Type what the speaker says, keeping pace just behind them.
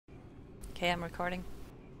Okay, I'm recording.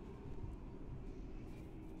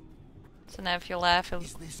 So now if you laugh, it'll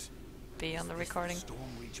be on the recording.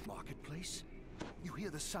 Stormreach marketplace? You hear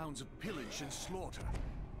the sounds of pillage and slaughter.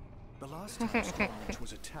 The last time Stormreach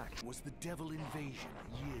was attacked was the Devil Invasion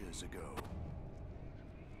years ago.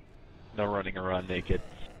 No running around naked.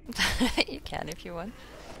 You can if you want.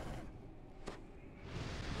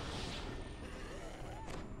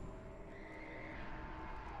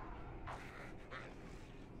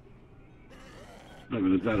 No,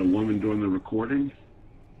 but is that a woman doing the recording?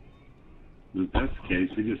 If that's the case,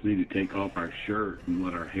 we just need to take off our shirt and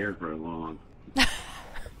let our hair grow long.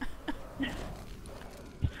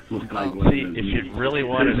 Look like see, if you really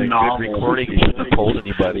wanted a good recording, you shouldn't have told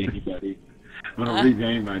anybody. I'm gonna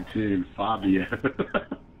rename my tune Fabio.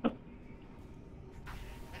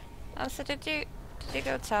 Oh, so did you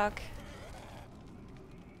go talk?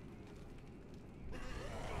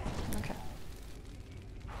 Okay.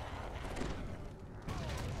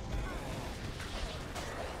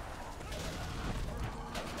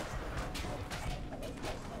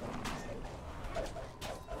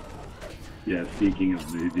 Yeah, speaking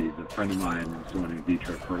of movies, a friend of mine was doing in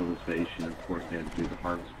vitro fertilization. Of course, they had to do the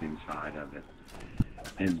harvesting side of it.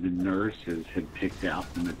 And the nurses had picked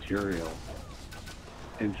out the material.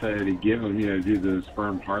 And so to give them, do the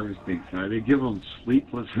sperm harvesting side, they give them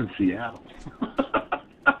Sleepless in Seattle.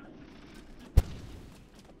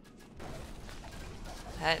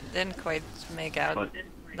 I didn't quite make out But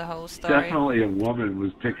the whole story. definitely a woman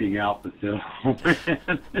was picking out the film.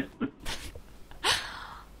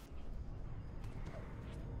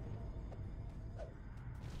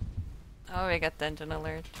 Oh, we got the engine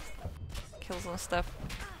alert. Kill some stuff.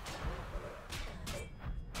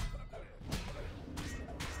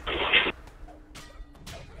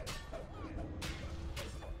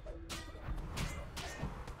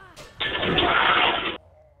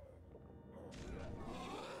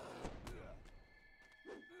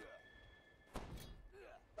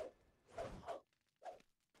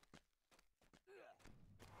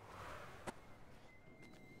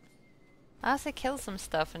 I say kill some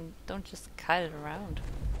stuff and don't just kite it around.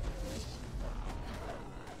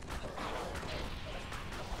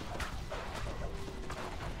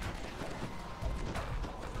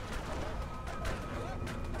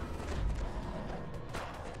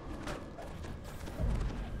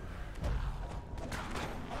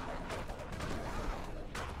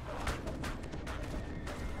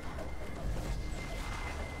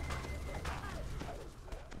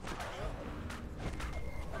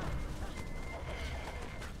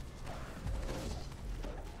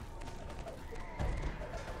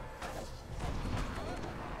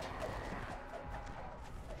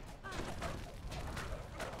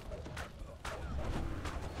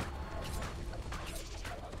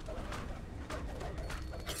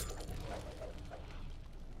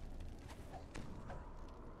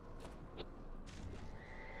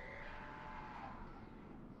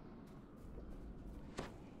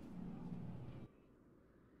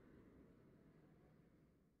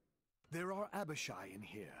 There are Abishai in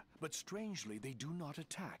here, but strangely they do not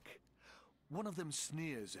attack. One of them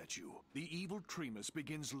sneers at you. The evil Tremus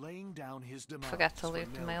begins laying down his demands. Forgot to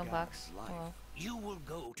leave the mailbox. Oh. You will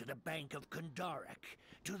go to the Bank of Kundarak,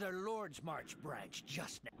 to their Lord's March branch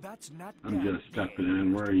just now. That's not. I'm just stepping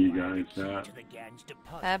in. Where are you guys at?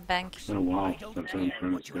 Bank. It's been a while since I've done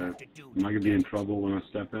Chronoscope. Am I gonna be in trouble when I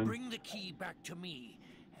step in? Bring the key back to me,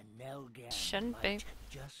 and Nelgan Shouldn't be.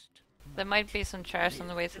 just There might be some chairs on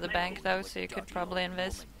the way to the bank though, so you could probably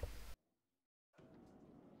invis.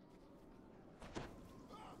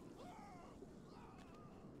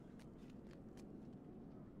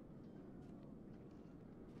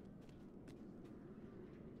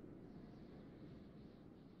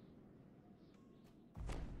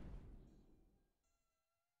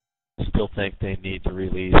 Still think they need to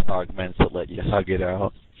release augments that let you hug it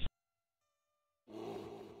out.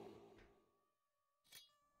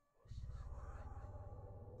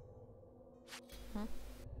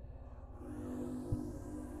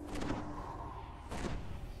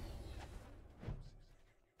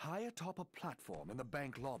 High atop a platform in the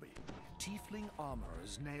bank lobby, tiefling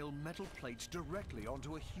armorers nail metal plates directly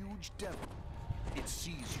onto a huge devil. It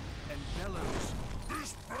sees you and bellows,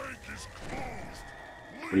 "This bank is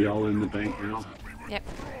closed!" Are y'all in the bank now? Yep.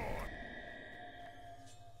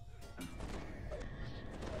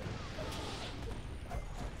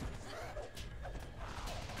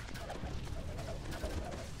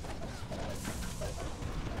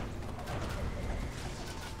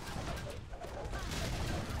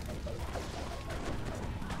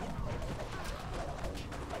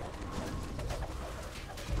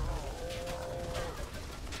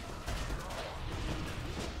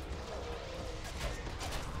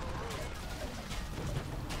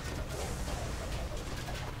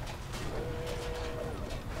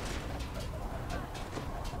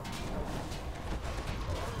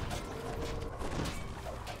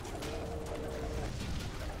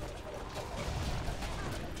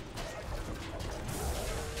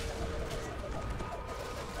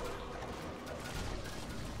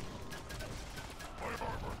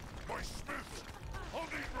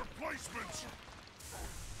 replacement!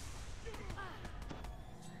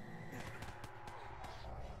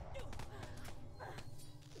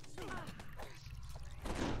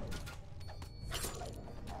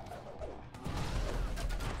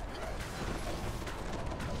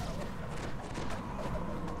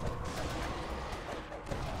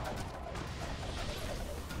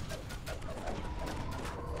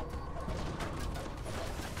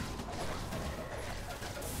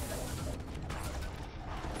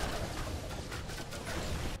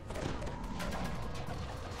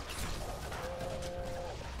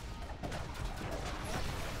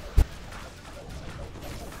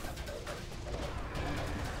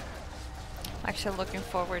 Actually looking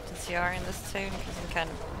forward to TR in this soon because I'm kind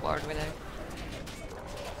of bored with it.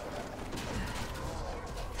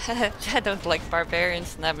 I don't like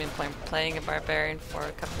barbarians and I've been playing a barbarian for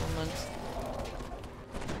a couple of months.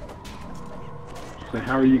 So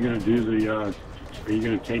how are you going to do the, are you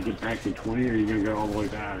going to take it back to 20 or are you going to go all the way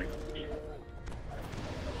back?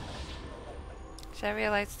 So I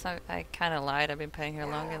realized I kind of lied. I've been playing here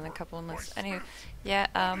longer than a couple of months. Anyway, yeah,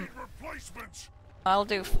 I'll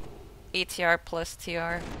do ETR plus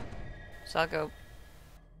TR. So I'll go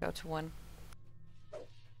to 1.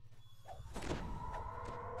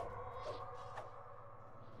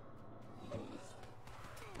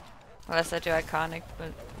 Unless I do iconic,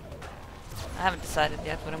 but I haven't decided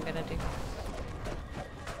yet what I'm gonna do.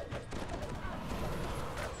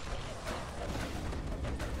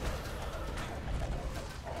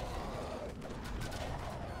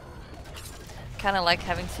 Kinda like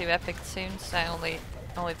having 2 epic tunes, so I only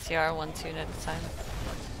TR 1 tune at a time.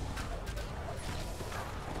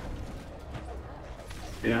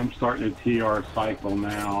 Yeah, I'm starting a TR cycle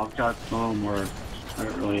now. I've got some where I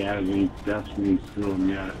haven't really added any destinies to them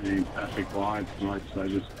yet, any epic lives much, so I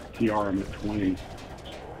just TR them at 20.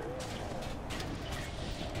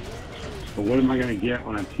 But what am I going to get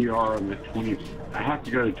when I TR them at 20? I have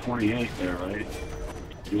to go to 28 there, right?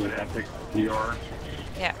 Do an epic TR?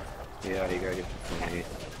 Yeah. Yeah, you gotta get to 28.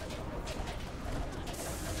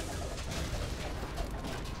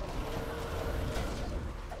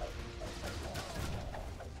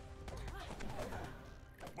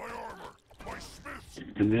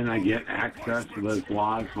 And then I get access to those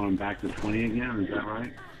lives when I'm back to 20 again, is that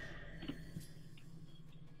right?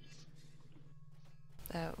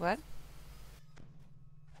 What?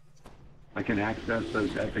 I can access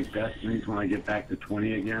those epic destinies when I get back to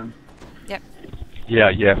 20 again? Yep.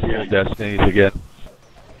 Yeah, full destinies again.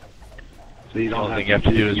 So you The don't only have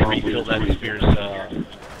thing you have to do is keep refill that 20. sphere's,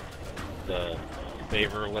 the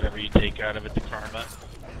favor or whatever you take out of it, the karma,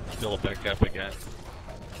 fill it back up again.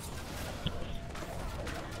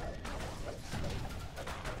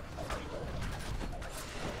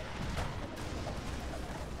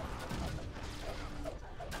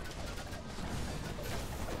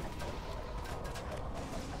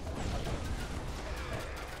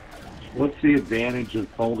 What's the advantage of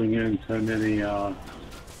folding in so many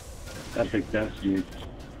epic destinies?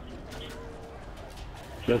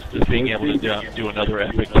 Just being able to do another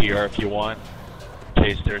epic TR if you want, in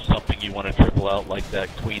case there's something you want to triple out, like that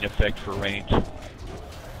queen effect for range.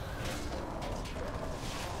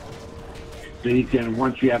 So you can,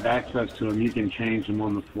 once you have access to them, you can change them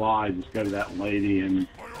on the fly. Just go to that lady and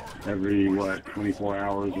every, 24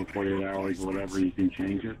 hours or 48 hours or whatever, you can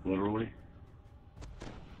change it, literally?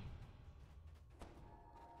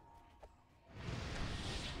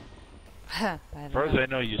 As far as I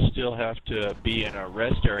know, you still have to be in a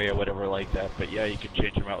rest area, whatever like that, but yeah, you can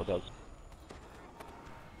change them out with those.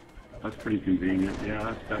 That's pretty convenient. Yeah,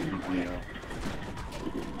 that's definitely a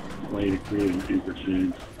way to create an super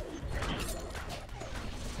change.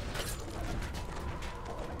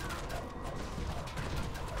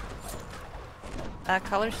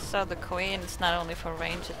 Colors saw the queen, it's not only for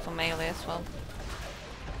range, it's for melee as well.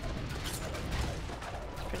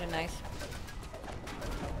 It's pretty nice.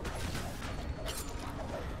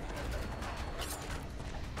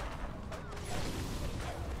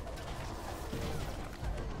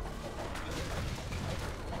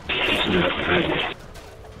 Oh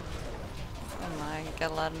my,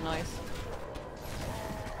 got a lot of noise.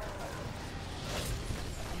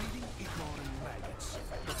 Bleeding ichor and maggots,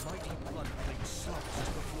 the mighty blood plate slops to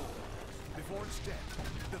the floor. Before its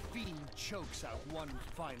death, the fiend chokes out one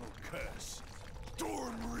final curse.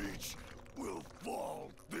 Stormreach will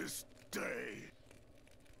fall this day.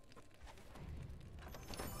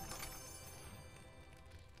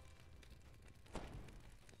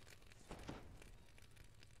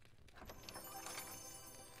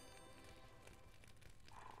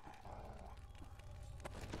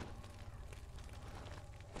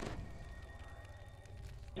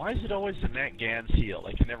 Why is it always the Nat Gan seal?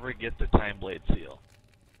 I can never get the Time Blade seal.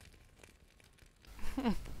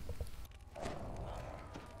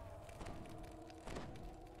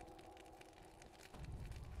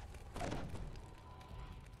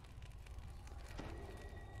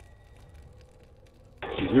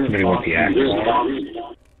 Anybody want the axe?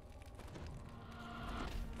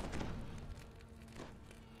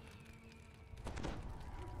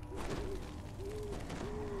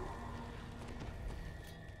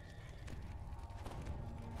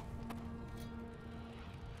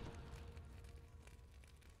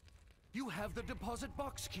 You have the deposit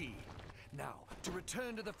box key. Now, to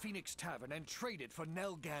return to the Phoenix Tavern and trade it for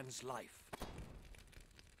Nelgan's life.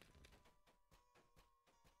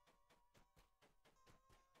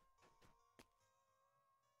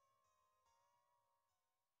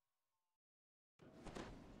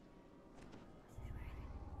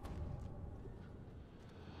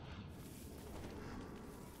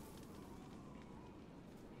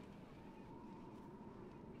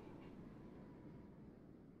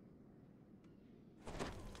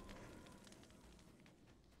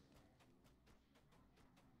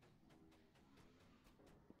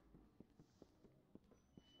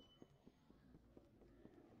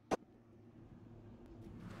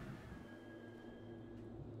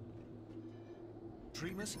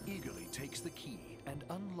 Tremus eagerly takes the key and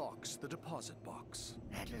unlocks the deposit box.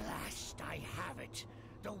 At last I have it.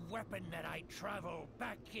 The weapon that I travel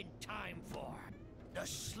back in time for. The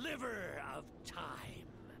sliver of time.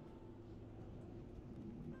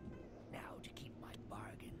 Now, to keep my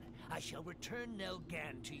bargain, I shall return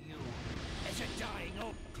Nelgan to you as a dying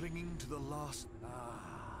oak. Clinging to the last...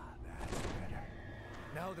 Ah, that's better.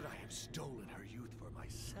 Now that I have stolen her youth for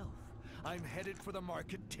myself, I'm headed for the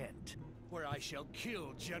market tent, where I shall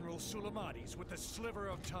kill General Sulamades with the sliver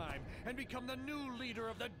of time and become the new leader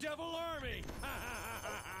of the Devil Army!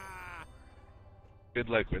 Good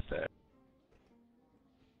luck with that.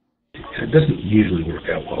 It doesn't usually work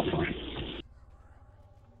out well for him.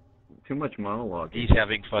 Too much monologue. He's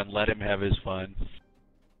having fun. Let him have his fun.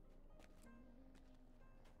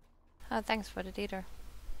 Oh, thanks for the detour.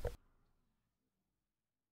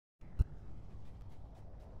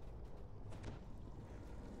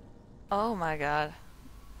 Oh my god.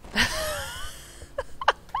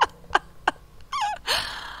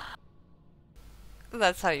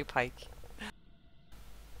 That's how you pike.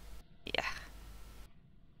 Yeah.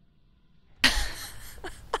 I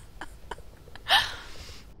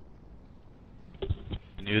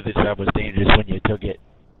knew the job was dangerous when you took it.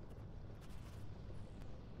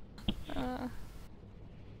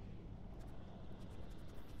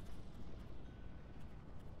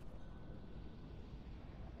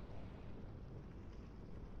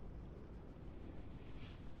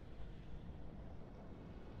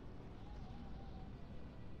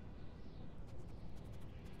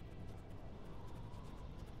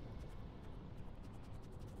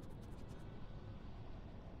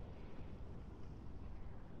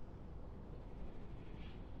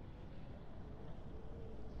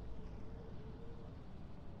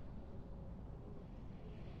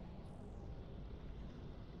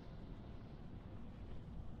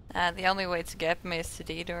 The only way to get me is to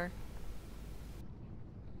detour.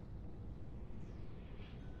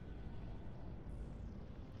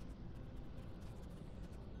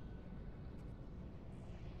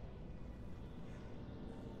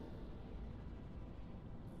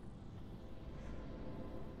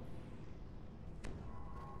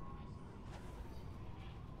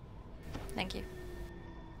 Thank you.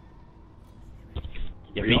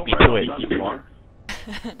 You beat me to it.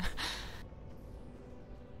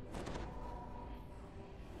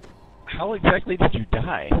 How exactly did you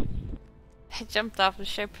die? I jumped off the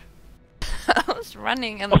ship. I was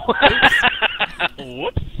running and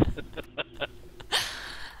Whoops.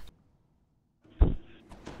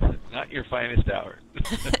 Not your finest hour.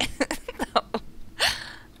 No.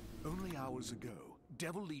 Only hours ago,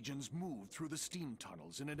 Devil Legions moved through the steam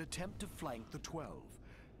tunnels in an attempt to flank the 12.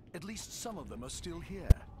 At least some of them are still here.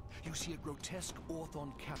 You see a grotesque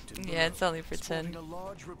Orthon captain. Yeah, it's only for 10. sporting a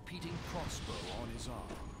large repeating crossbow on his arm.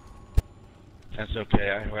 That's okay.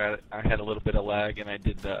 I had a little bit of lag, and I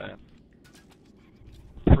did the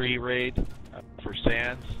pre-raid for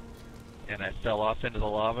Sands, and I fell off into the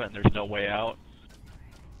lava, and there's no way out.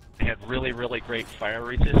 I had really, really great fire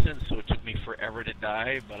resistance, so it took me forever to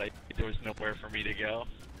die, but there was nowhere for me to go.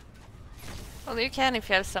 Well, you can if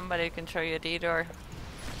you have somebody who can show you a detour.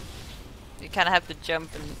 You kind of have to jump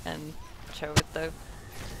and show it, though.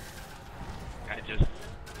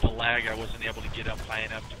 The lag, I wasn't able to get up high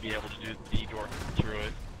enough to be able to do the detour through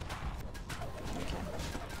it. Okay.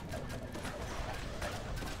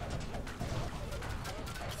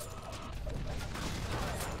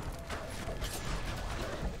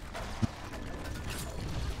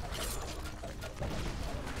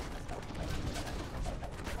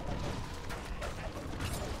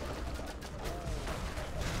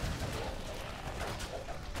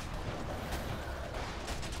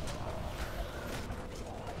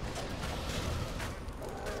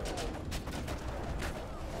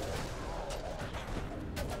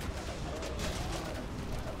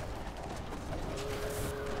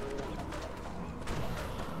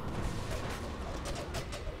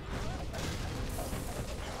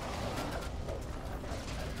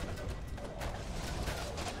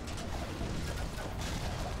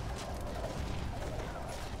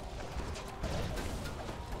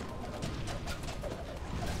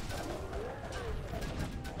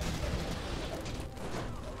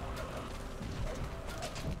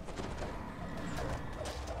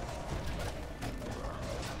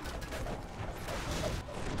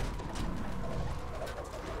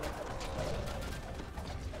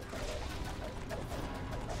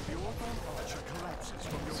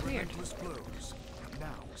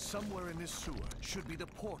 Somewhere in this sewer should be the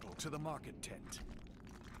portal to the market tent.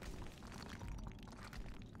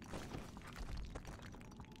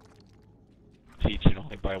 Teach and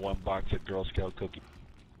only buy one box of Girl Scout cookies.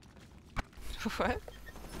 What?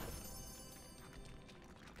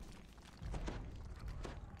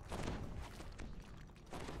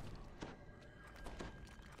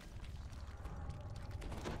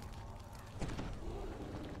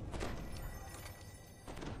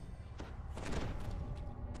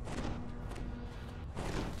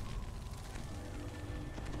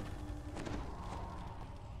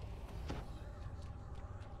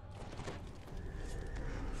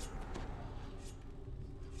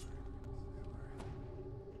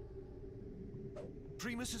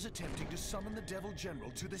 Tremus is attempting to summon the Devil General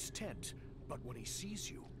to this tent, but when he sees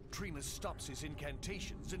you, Tremus stops his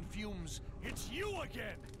incantations and fumes. It's you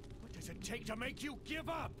again! What does it take to make you give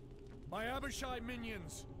up? My Abishai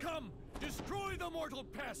minions, come! Destroy the mortal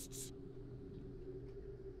pests!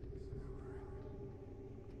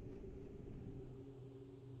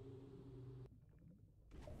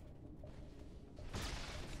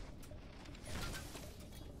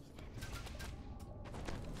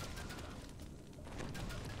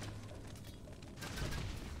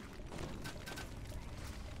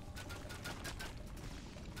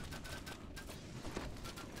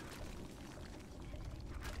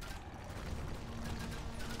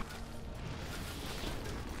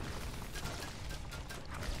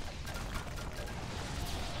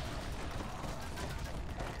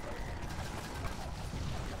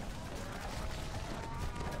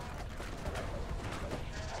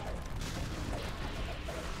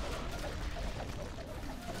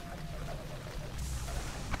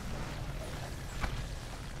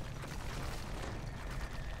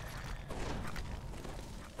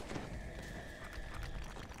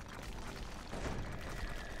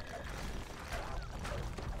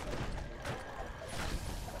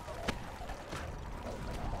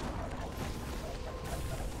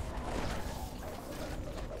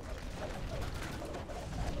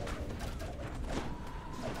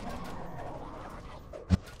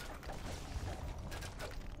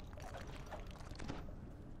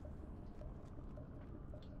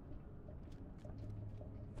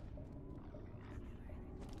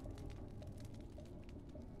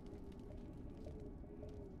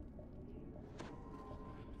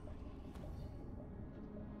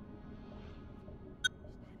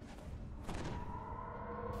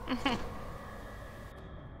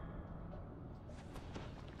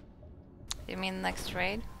 You mean next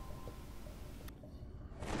raid?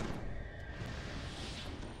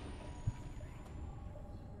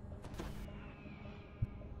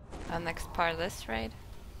 Next part of this raid?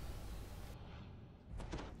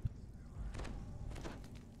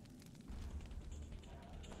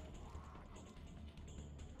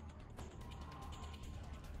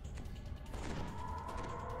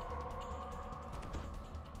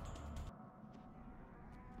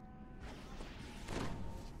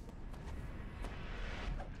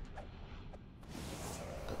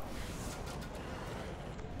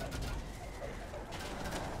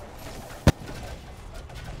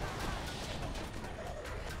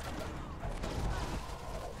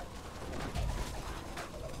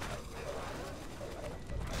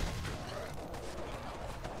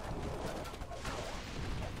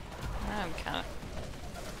 I'm kinda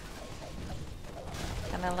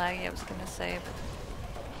laggy, I was gonna say, but...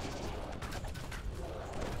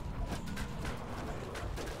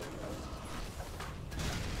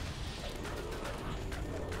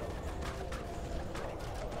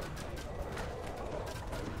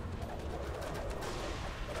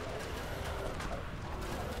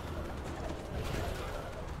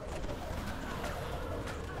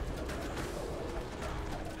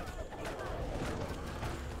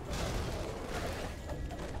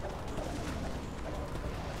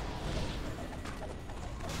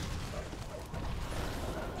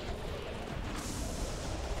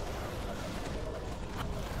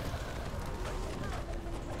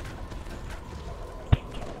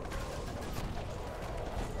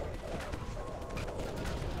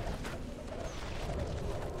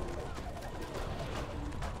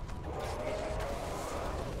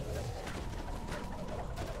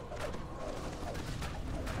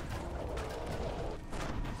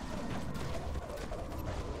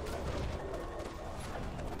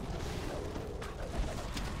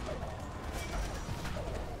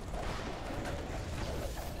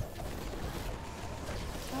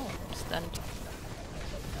 Stunned.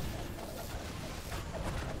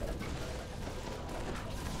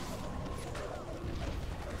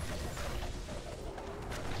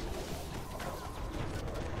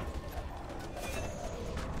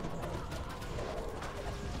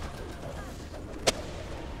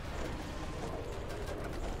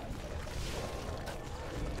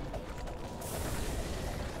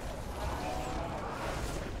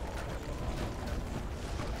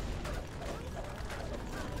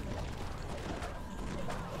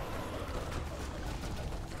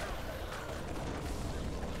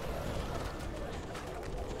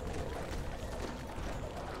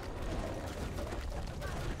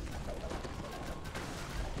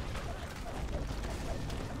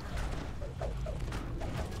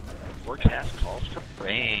 forecast calls for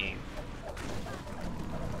rain.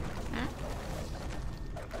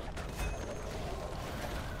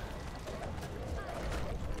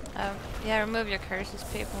 Yeah, remove your curses,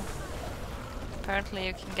 people. Apparently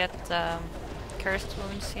you can get cursed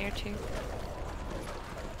wounds here too.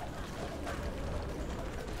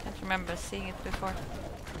 Can't remember seeing it before.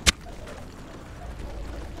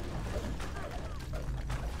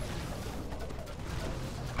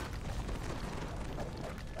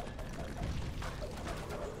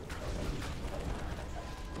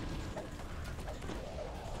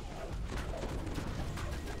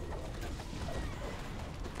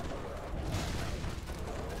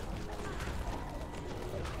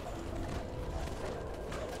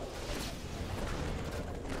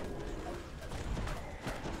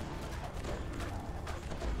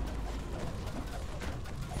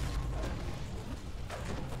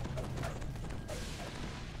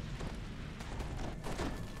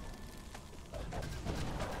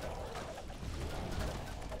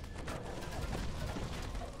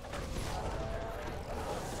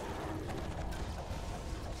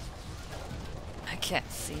 I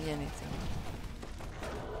can't see anything.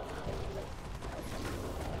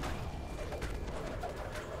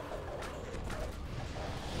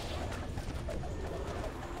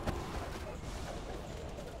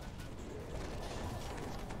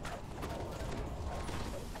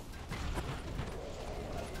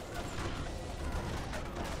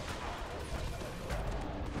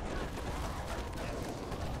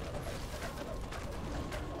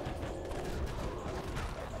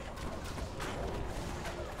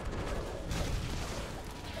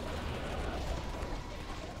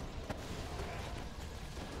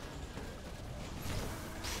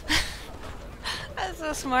 That's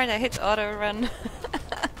so smart, I hit auto run.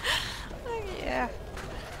 Yeah.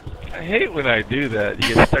 I hate when I do that.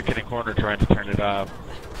 You get stuck in a corner trying to turn it off.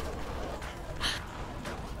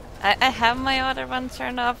 I have my auto run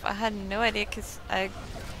turned off. I had no idea because I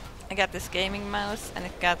got this gaming mouse and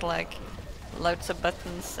it got like loads of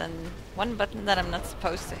buttons and one button that I'm not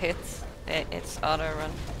supposed to hit, it's auto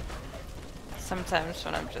run. Sometimes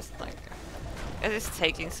when I'm just like, it is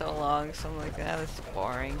taking so long, so I'm like, ah, this is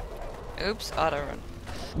boring. Oops, auto run.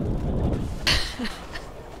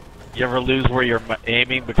 You ever lose where you're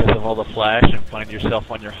aiming because of all the flash and find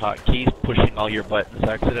yourself on your hotkeys pushing all your buttons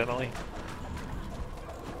accidentally?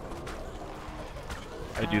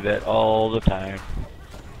 I do that all the time.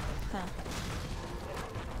 Huh.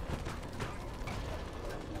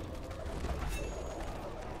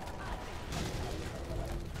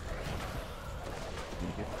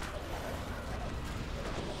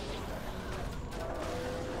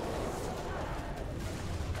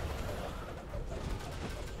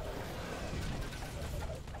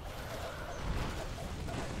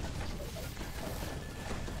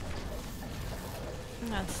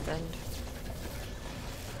 That's stunned.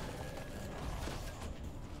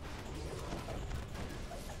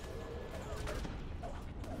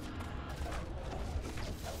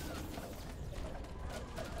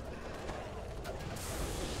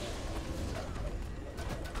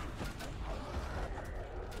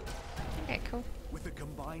 Okay, cool. With the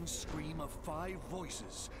combined scream of 5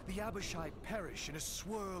 voices, the Abishai perish in a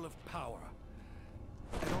swirl of power.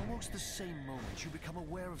 At almost the same moment, you become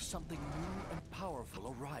aware of something new and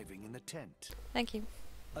powerful arriving in the tent. Thank you.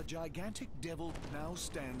 A gigantic devil now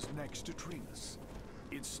stands next to Trimus.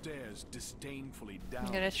 It stares disdainfully down.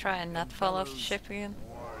 I'm gonna try and not fall off the ship again.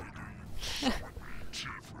 Why do you summon me,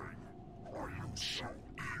 Tiefling? Are you so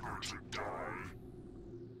eager to die?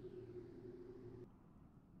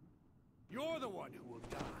 You're the one who will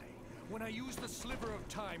die when I use the sliver of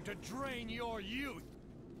time to drain your youth.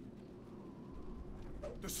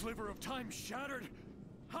 The sliver of time shattered?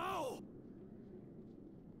 How?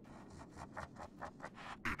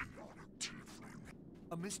 Idiotic Tiefling.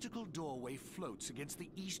 A mystical doorway floats against the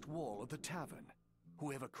east wall of the tavern.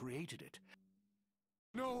 Whoever created it.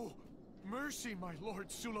 No! Mercy, my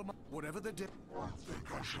lord Suleiman. Whatever the I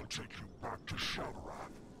think I shall take you back to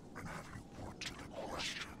Shadowran and have you put to the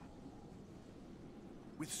question.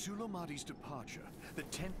 With Suleimani's departure, the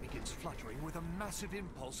tent begins fluttering with a massive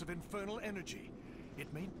impulse of infernal energy.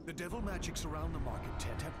 It may... The devil magics around the market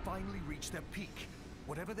tent have finally reached their peak.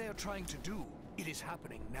 Whatever they are trying to do, it is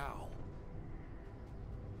happening now.